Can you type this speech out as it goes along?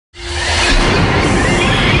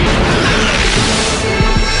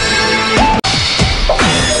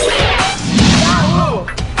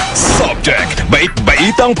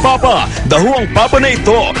Baitbaitang Papa. Dahuang Papa na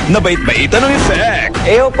ito na bait-baitan ng effect.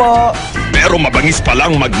 Eyo po. Pero mabangis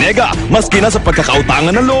palang magnega maski na sa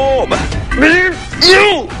pagkakautangan ng loob. Bleep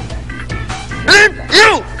you! Bleep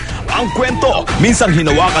you! Ang kwento, minsang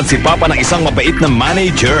hinawakan si Papa ng isang mabait na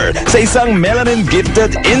manager sa isang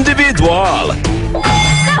melanin-gifted individual.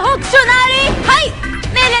 Kahugsunari! Hay!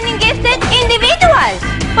 Melanin-gifted individual!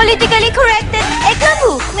 Politically corrected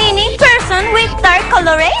ekabu, meaning person with dark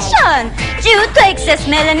coloration due to excess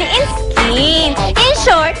melanin in skin. In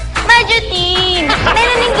short, majutin.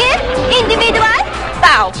 Melanin-gift individual?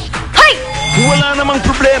 Pow! Hay! Wala namang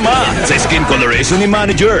problema sa skin coloration ni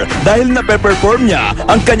manager dahil nape-perform niya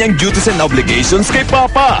ang kanyang duties and obligations kay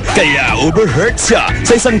Papa. Kaya overhurt siya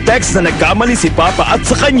sa isang text na nagkamali si Papa at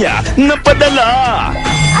sa kanya napadala.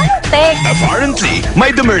 Anong text? Apparently,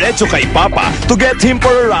 may dumiretso kay Papa to get him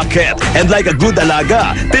for a rocket. And like a good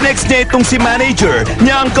alaga, tinext niya itong si manager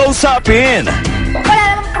niya ang kausapin. Wala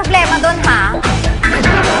namang problema doon, ha?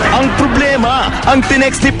 Ang problema, ang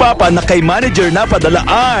tinext ni Papa na kay manager na padala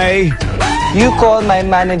ay... You call my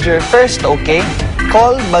manager first, okay?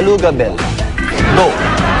 Call Baluga Bell. Go.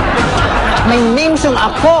 May names yung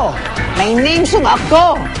ako. May names yung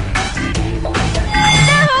ako.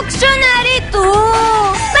 Kahugsunari to!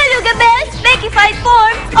 Baluga Bell specified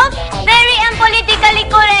form of very unpolitically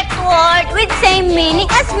correct word with same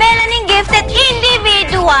meaning as melanin-gifted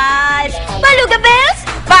individuals. Baluga Bells?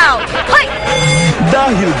 Pow! Hoy!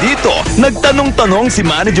 Dahil dito, nagtanong-tanong si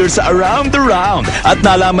manager sa Around the Round at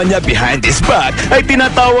nalaman niya behind his back ay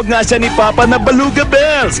tinatawag nga siya ni Papa na Baluga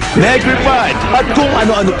Bells, Negrified at kung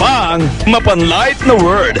ano-ano pang mapanlight na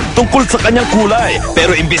word tungkol sa kanyang kulay.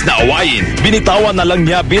 Pero imbis na awayin, binitawan na lang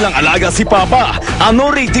niya bilang alaga si Papa.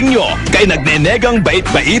 Ano rating nyo kay nagnenegang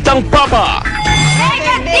bait-baitang Papa?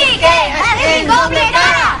 nag-TX at Tigbaxxx!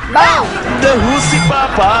 Bow! Dahu si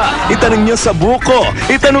Papa. Itanong nyo sa buko.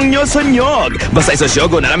 Itanong nyo sa nyog. Basta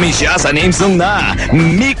isosyogo na namin siya sa names nung na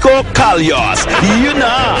Miko Kalyos. Yun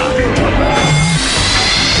na!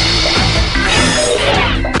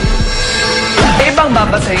 Ibang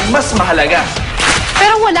babasahin mas mahalaga.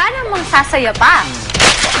 Pero wala namang sasaya pa.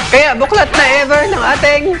 Kaya buklat na ever ng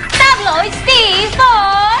ating Tabloid Steve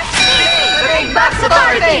for Tigbaxxx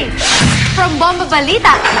Authority. From Bomba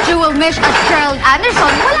Balita, Jewel Mish at Gerald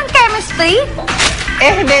Anderson, walang chemistry.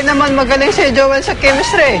 Hindi naman magaling si Joel sa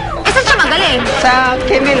chemistry. Saan siya magaling? Sa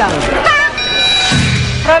chemi lang.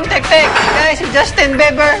 From Tek-Tek, guys, si Justin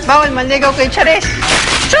Bieber, bawal manligaw kay Charis.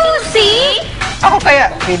 Juicy! Ako kaya,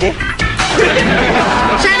 pwede.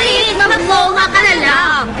 Charis, mamagmonga ka na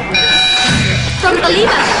lang. From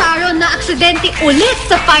Taliba, Sharon na aksidente ulit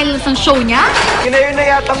sa finals ng show niya. Kinayon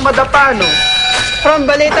na yatang madapa, no? From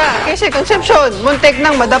Balita, Casey Concepcion, muntik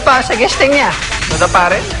nang madapa sa guesting niya.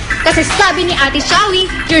 Madapa rin? Kasi sabi ni Ate Shawi,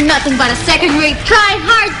 you're nothing but a second-rate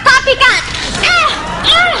try-hard copycat!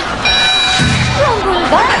 From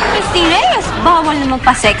Bulgar, Christy Reyes, bawal naman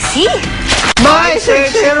pa-sexy. My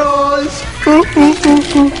sexy rules!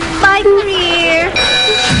 My career!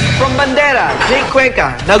 From Bandera, Jay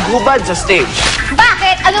Cuenca, naghubad sa stage.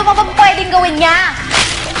 Bakit? Ano pa bang pwedeng gawin niya?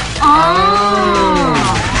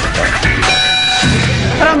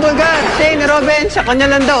 From Bulgar, Shane Robin, sa kanya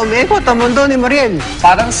lang daw, umiikot ang mundo ni Mariel.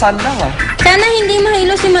 Parang sun lang, ah. Sana hindi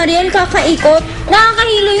mahilo si Mariel kakaikot.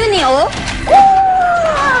 Nakakahilo yun eh, oh.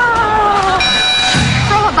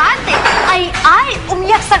 From Abante, ay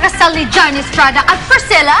umiyak sa kasal ni John Estrada at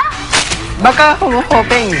Priscilla. Baka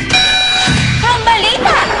kumukoping. From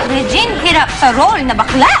Balita, Regine hirap sa role na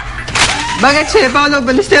bakla. Bakit si Paolo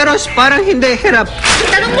Ballesteros parang hindi hirap?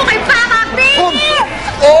 Tanong mo kay Papa, please!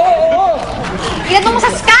 Itanong mo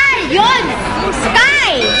sa Sky! Yun! Yung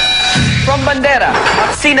Sky! From Bandera,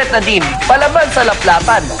 Maxine at Nadine, palaban sa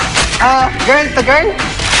laplapan. Girl to girl?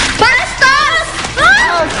 Bastos!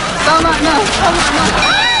 Tama na.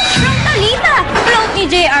 From Talita, float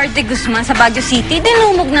ni J.R. de Guzman sa Baguio City,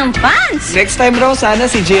 dinumog ng fans. Next time raw,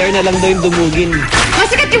 sana si JR na lang daw yung dumugin.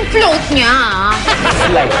 Masikat yung float niya.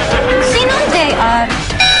 Like. Sinong J.R.?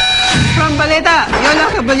 From Balita,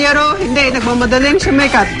 Yola Caballero, hindi nagmamadaling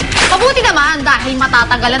sumikat. Mabuti naman dahil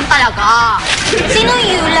matatagalan talaga. Sino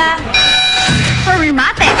Yula? For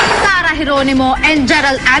Remate, Sara Geronimo and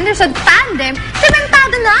Gerald Anderson tandem,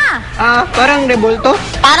 sementado na. Parang rebulto.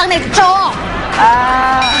 Parang nagcho.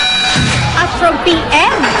 At from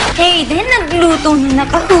PM, hey, din nagluto na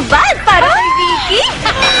nakahubad para kay Vicky.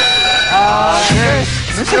 Yes.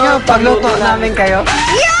 Gusto nyo pagluto namin kayo?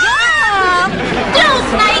 Yeah!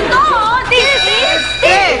 Close na ito! This is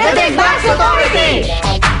the Tigbaxxx Authority!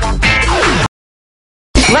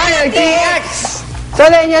 nag-TX! Sa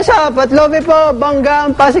linya sa Patlobe po,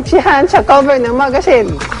 banggang pasiksihan sa cover ng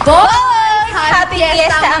magazine. Boys! Happy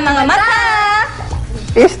Fiesta ang mga mata!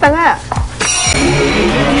 Fiesta nga.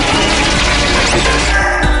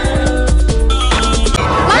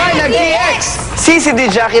 My nag-TX!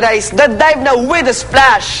 CCD Jackie Rice, the dive na with a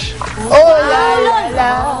splash! Oh la la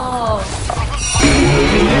la!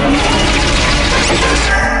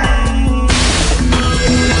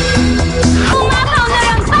 Umakaw na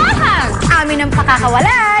rampahan! Amin ang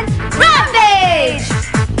pakakawalan, Rampage!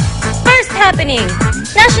 First happening,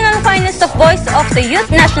 National Finest of Voice of the Youth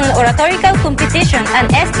National Oratorical Competition, an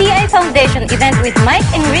STI Foundation event with Mike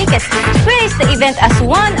Enriquez, praised the event as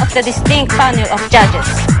one of the distinct panel of judges.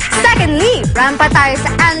 Secondly, rampa tayo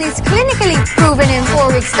sa Anlis clinically proven in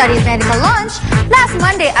 4-week study medical launch last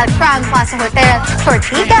Monday at Crown Plaza Hotel for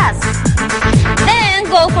Tigbaxxx. Then,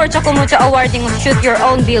 go for Chocumucho awarding of Shoot Your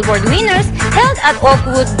Own Billboard winners held at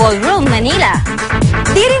Oakwood Ballroom, Manila.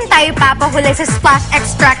 Di rin tayo papahuli sa Splash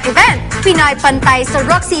Extract event. Pinoy Pantay sa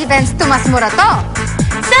Roxy Events Tomas Morato.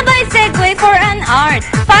 Sabay segue for an art,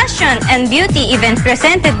 fashion, and beauty event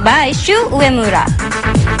presented by Shu Uemura.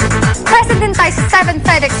 Present din tayo sa 7th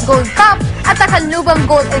FedEx Gold Cup at the Canlubang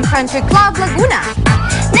Gold and Country Club, Laguna.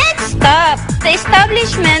 Next stop, the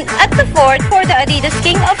establishment at the fort for the Adidas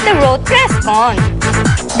King of the Road Presscon.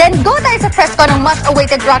 Then go tayo sa Presscon ng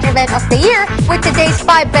much-awaited rock event of the year with today's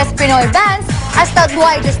 5 best Pinoy bands as the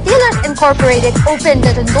Duay Distillers Incorporated opened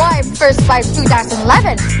the Duay First 5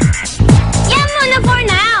 2011. Yan muna for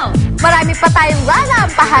now! Marami pa tayong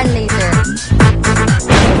rarampahan later.